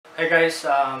Hey guys,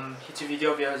 it's a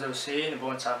video we also see in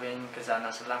bon sabing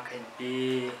kazana salam kain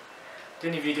pi.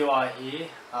 Tuni video ahi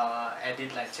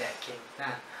edit like jacking.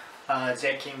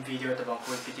 Jacking video the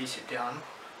bangkul piti sitiam.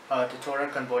 Tutorial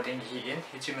converting hi in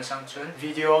hichi masang chun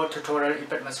video tutorial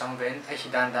ipat masang ben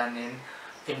hidan dan in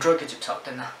intro ki chip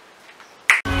sautan na.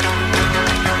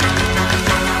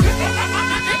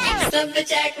 The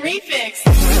Jack Remix.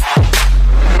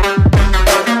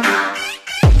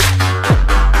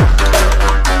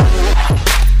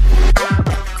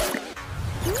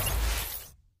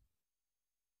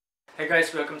 Hey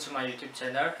guys, welcome to my YouTube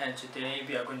channel, and today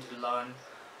we are going to learn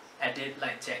edit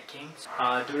like jacking.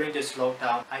 During this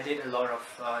lockdown, I did a lot of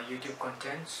YouTube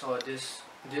content, so this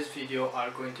video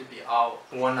are going to be out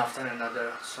one after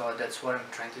another. So that's what I'm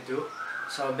trying to do.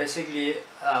 So basically,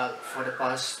 for the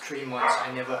past 3 months,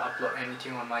 I never upload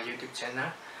anything on my YouTube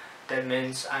channel. That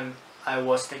means I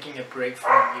was taking a break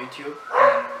from YouTube,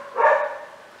 and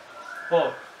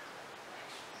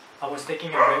I was taking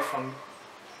a break from.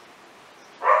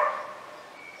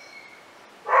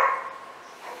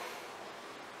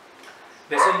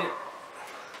 Basically,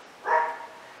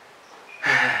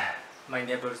 my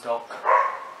neighbor's dog.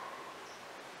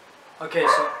 Okay,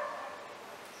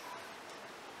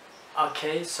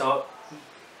 so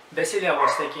basically I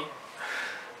was taking.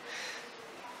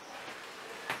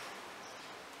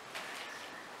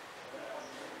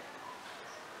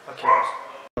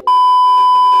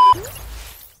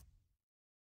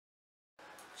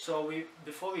 So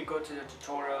before we go to the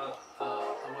tutorial,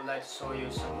 I would like to show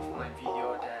you some of my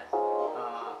video that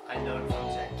I learned from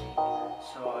jacking.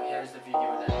 So here's the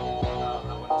video that I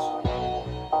want to show you.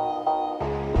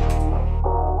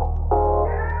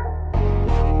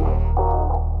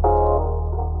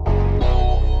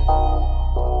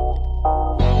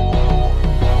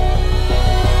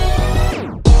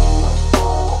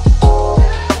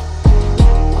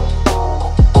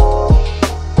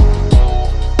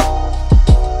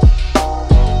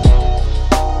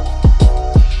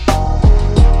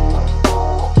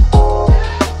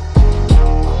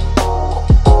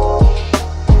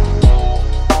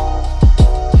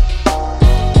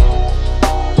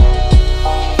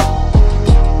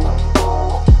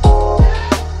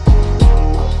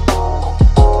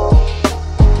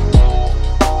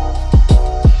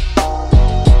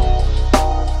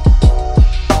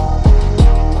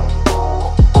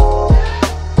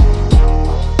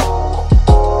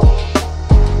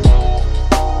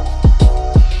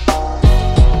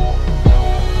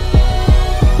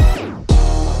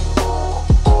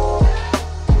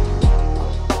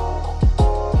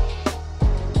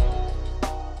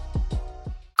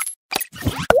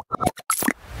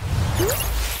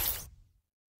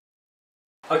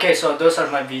 Okay, so those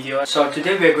are my videos. So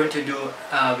today we're going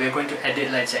to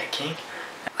edit like jacking.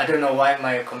 I don't know why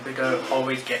my computer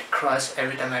always get crashed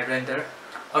every time I render.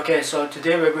 Okay, so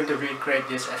today we're going to recreate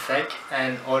this effect,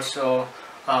 and also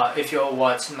if you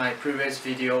watch my previous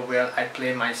video where I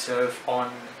play myself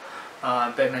on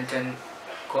badminton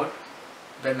court,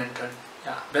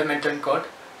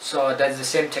 so that's the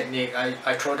same technique.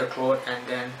 I throw the cloth, and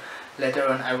then later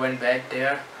on I went back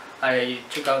there, I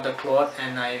took out the cloth,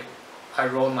 and I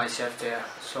roll myself there.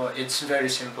 So it's very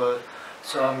simple.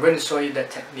 So I'm going to show you that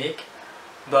technique,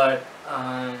 but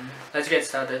let's get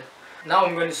started. Now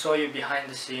I'm going to show you behind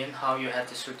the scene how you have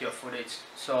to shoot your footage.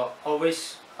 So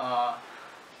always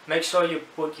make sure you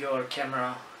put your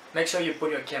camera in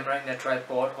a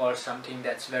tripod or something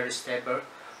that's very stable.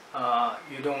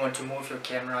 You don't want to move your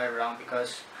camera around,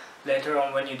 because later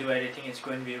on when you do editing it's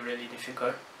going to be really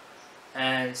difficult.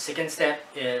 And second step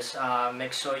is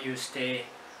make sure you stay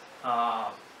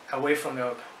away from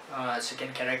your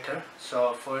second character.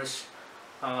 So first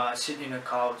sit in a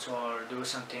couch or do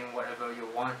something whatever you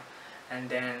want, and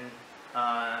then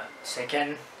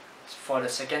for the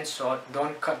second shot,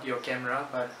 don't cut your camera,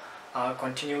 but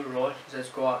continue roll.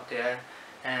 Just go out there,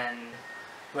 and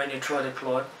when you throw the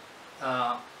cloth,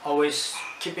 always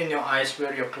keep in your eyes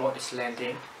where your cloth is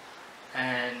landing,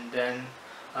 and then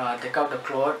take out the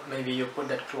cloth. Maybe you put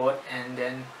that cloth and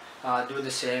then do the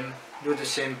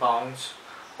same bounce,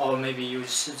 or maybe you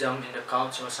jump in the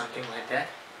couch or something like that.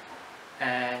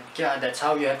 And yeah, that's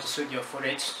how you have to shoot your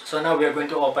footage. So now we are going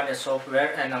to open the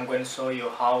software, and I'm going to show you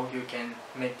how you can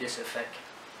make this effect.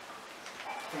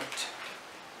 Right.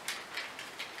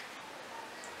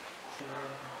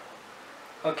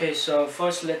 Okay, so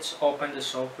first let's open the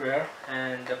software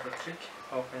and double click,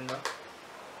 open up,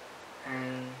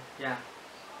 and yeah,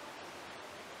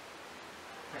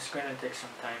 it's going to take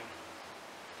some time.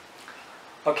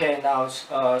 Okay, now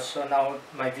so now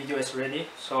my video is ready.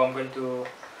 So I'm going to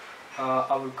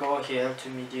I will go here to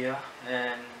media,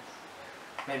 and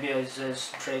maybe I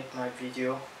just drag my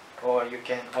video, or you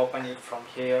can open it from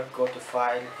here, go to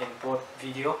file, import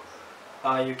video.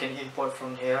 You can import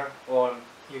from here, or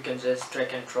you can just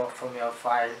drag and drop from your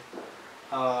file,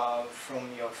 from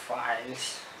your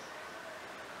files.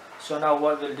 So now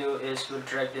what we'll do is we'll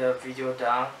drag the video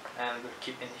down and we'll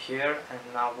keep in here, and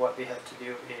now what we have to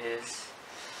do is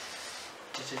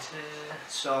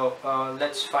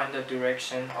let's find the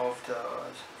direction of the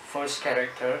first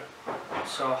character,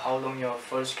 so how long your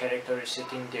first character is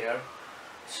sitting there.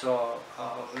 So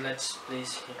let's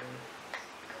place him.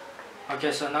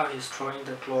 Okay, so now he's throwing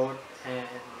the cloth and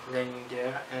landing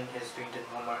there, and he's doing the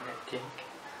normal acting.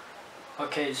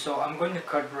 Okay, so I'm going to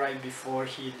cut right before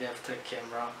he left the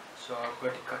camera, so I'm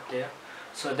going to cut there.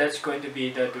 So that's going to be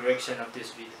the direction of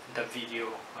this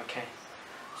video. Okay,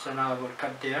 so now I will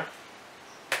cut there.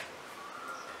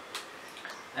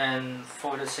 And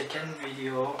for the second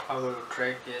video, I will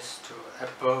drag this to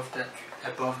above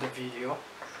the video.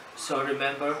 So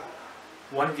remember,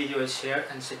 one video is here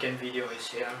and second video is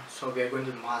here, so we are going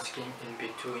to masking in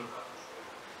between.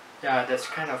 Yeah, that's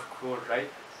kind of cool, right?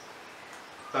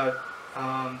 But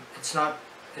it's not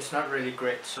really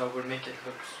great, so we'll make it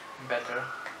look better.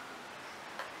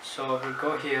 So we'll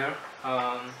go here,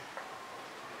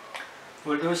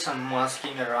 we'll do some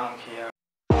masking around here.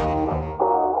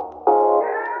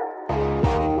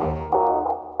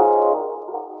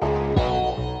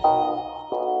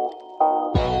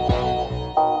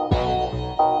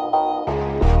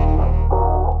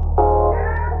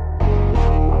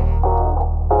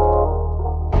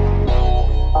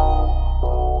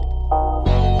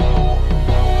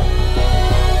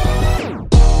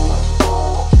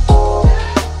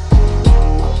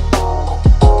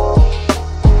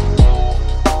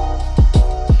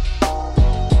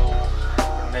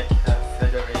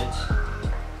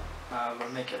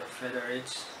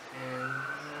 And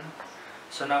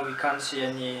so now we can't see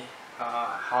any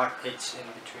hard edge in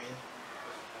between.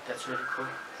 That's really cool.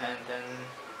 And then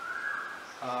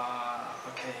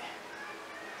okay,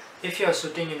 if you are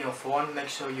shooting in your phone, make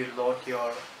sure you lock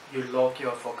your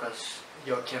focus,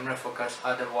 your camera focus,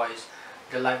 otherwise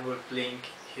the light will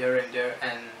blink here and there,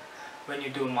 and when you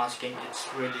do masking it's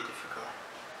really difficult.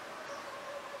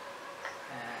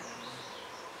 And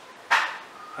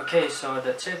okay, so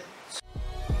that's it.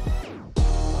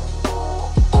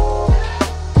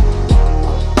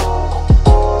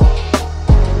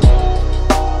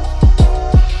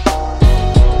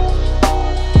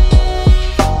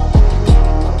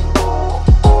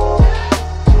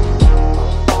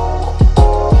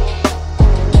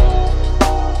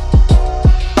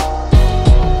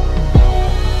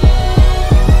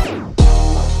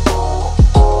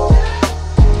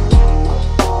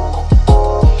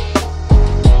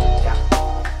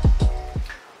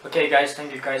 Okay guys,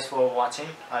 thank you guys for watching.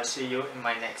 I'll see you in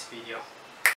my next video.